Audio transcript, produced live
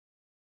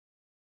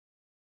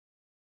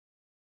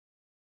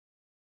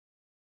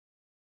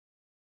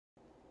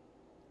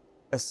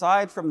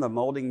Aside from the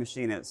molding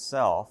machine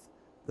itself,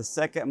 the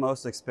second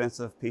most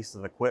expensive piece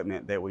of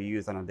equipment that we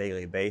use on a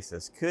daily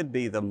basis could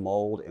be the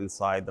mold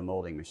inside the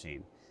molding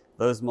machine.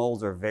 Those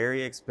molds are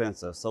very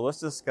expensive, so let's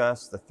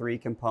discuss the three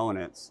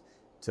components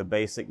to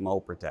basic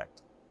Mold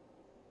Protect.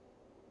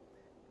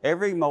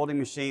 Every molding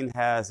machine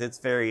has its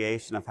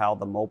variation of how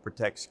the Mold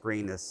Protect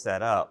screen is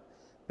set up,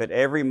 but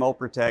every Mold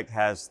Protect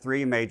has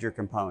three major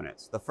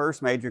components. The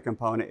first major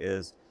component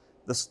is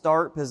the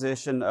start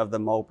position of the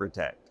Mold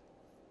Protect.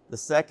 The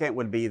second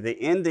would be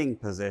the ending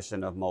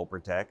position of Mold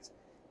Protect.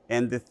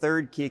 And the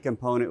third key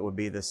component would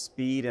be the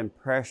speed and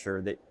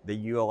pressure that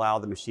you allow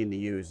the machine to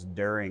use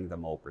during the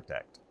Mold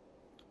Protect.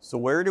 So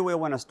where do we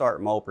want to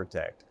start Mold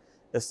Protect?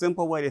 A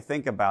simple way to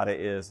think about it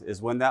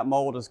is when that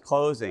mold is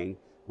closing,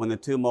 when the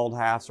two mold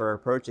halves are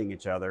approaching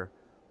each other,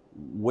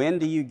 when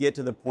do you get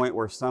to the point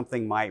where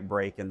something might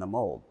break in the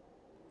mold?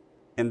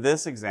 In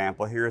this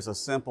example, here's a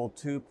simple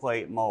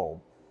two-plate mold.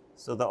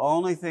 So the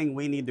only thing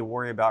we need to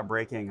worry about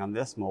breaking on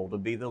this mold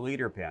would be the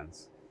leader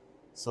pins.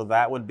 So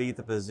that would be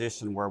the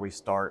position where we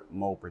start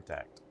Mold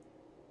Protect.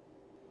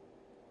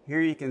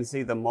 Here you can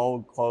see the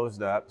mold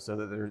closed up so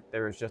that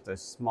there is just a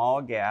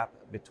small gap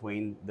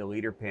between the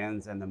leader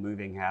pins and the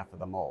moving half of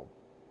the mold.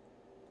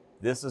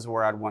 This is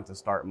where I'd want to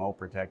start Mold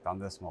Protect on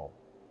this mold.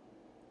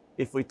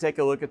 If we take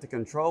a look at the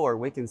controller,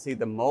 we can see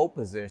the mold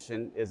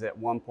position is at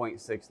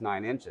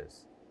 1.69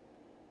 inches.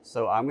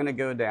 So I'm going to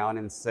go down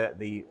and set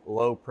the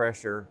low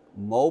pressure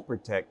Mold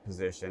Protect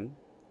position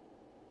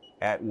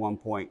at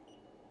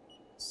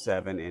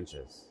 1.7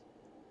 inches.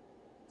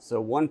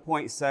 So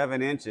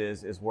 1.7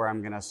 inches is where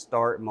I'm going to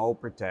start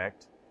Mold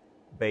Protect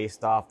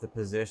based off the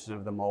position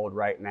of the mold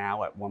right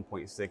now at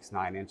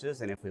 1.69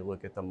 inches. And if we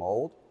look at the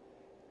mold,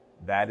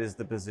 that is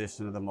the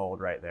position of the mold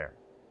right there.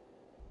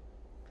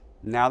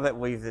 Now that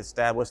we've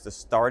established the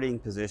starting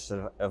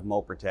position of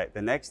Mold Protect,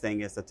 the next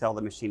thing is to tell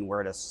the machine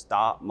where to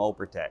stop Mold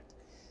Protect.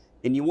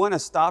 And you want to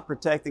stop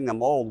protecting the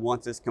mold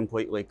once it's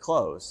completely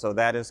closed. So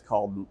that is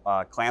called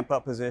clamp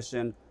up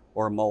position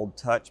or mold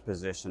touch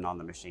position on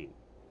the machine.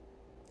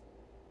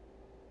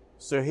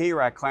 So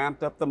here I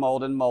clamped up the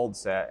mold and mold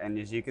set, and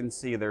as you can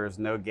see, there is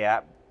no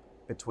gap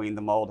between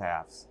the mold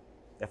halves.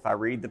 If I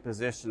read the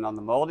position on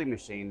the molding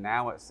machine,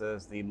 now it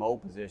says the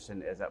mold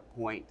position is at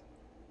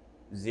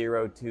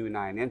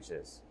 0.029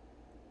 inches.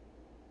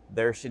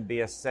 There should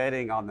be a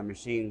setting on the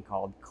machine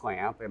called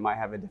clamp. It might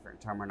have a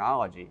different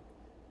terminology,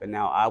 but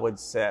now I would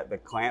set the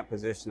clamp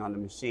position on the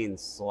machine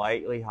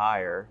slightly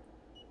higher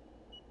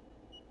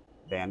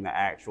than the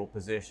actual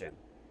position.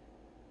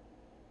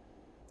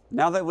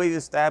 Now that we've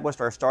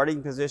established our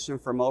starting position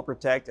for Mold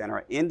Protect and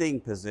our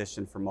ending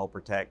position for Mold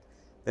Protect,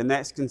 the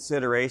next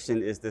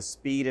consideration is the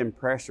speed and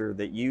pressure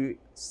that you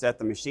set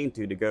the machine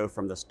to go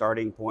from the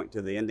starting point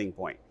to the ending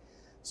point.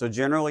 So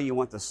generally you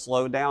want to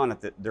slow down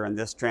during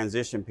this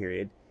transition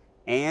period,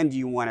 and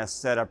you want to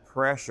set a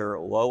pressure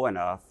low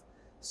enough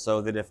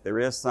so that if there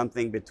is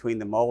something between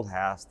the mold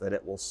halves, that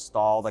it will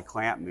stall the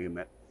clamp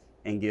movement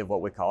and give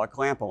what we call a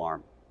clamp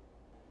alarm.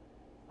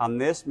 On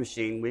this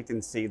machine, we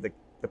can see the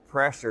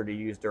pressure to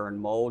use during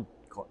Mold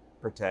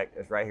Protect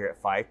is right here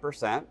at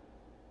 5%,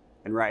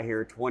 and right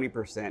here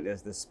 20%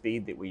 is the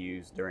speed that we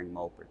use during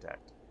Mold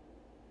Protect.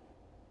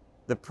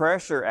 The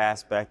pressure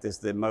aspect is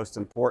the most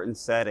important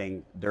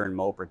setting during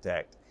Mold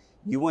Protect.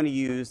 You want to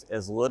use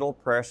as little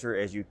pressure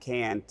as you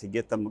can to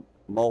get the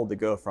mold to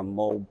go from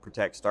Mold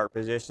Protect start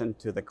position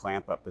to the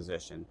clamp up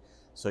position.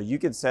 So you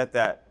could set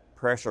that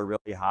pressure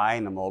really high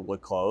and the mold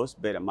would close,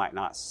 but it might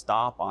not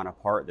stop on a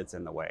part that's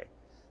in the way.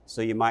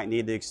 So you might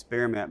need to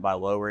experiment by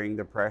lowering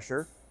the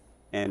pressure,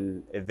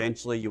 and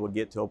eventually you will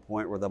get to a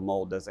point where the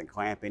mold doesn't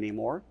clamp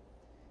anymore.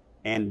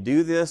 And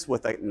do this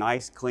with a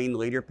nice clean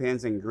leader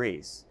pins and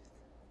grease.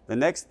 The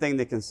next thing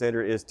to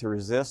consider is to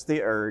resist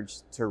the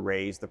urge to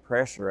raise the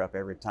pressure up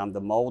every time the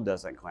mold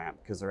doesn't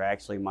clamp, because there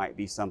actually might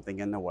be something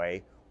in the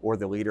way or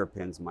the leader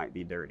pins might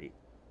be dirty.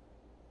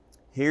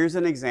 Here's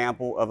an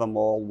example of a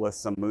mold with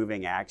some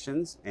moving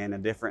actions and a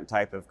different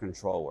type of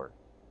controller.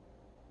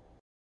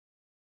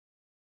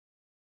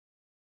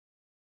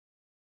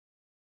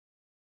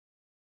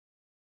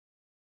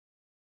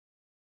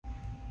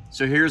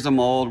 So here's a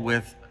mold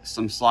with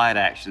some slide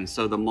action.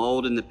 So the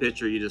mold in the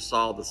picture you just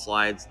saw, the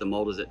slides, the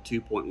mold is at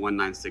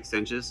 2.196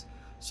 inches.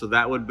 So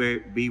that would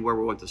be where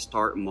we want to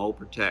start Mold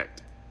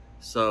Protect.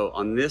 So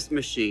on this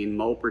machine,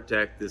 Mold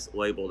Protect is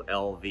labeled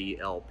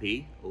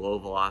LVLP, low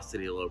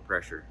velocity, low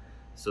pressure.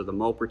 So the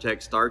Mold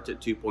Protect starts at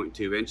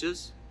 2.2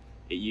 inches.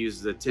 It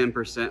uses a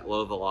 10%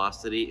 low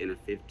velocity and a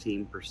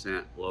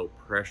 15% low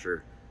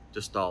pressure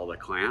to stall the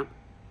clamp.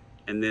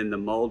 And then the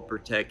Mold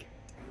Protect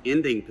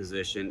ending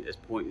position is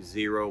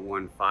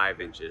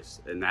 0.015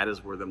 inches, and that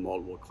is where the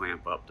mold will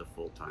clamp up to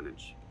full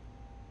tonnage.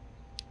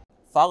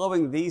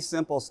 Following these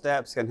simple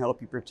steps can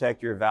help you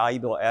protect your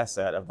valuable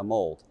asset of the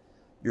mold.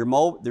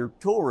 Your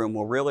tool room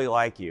will really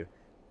like you,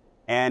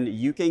 and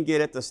you can get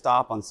it to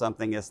stop on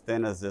something as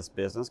thin as this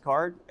business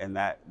card, and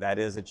that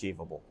is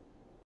achievable.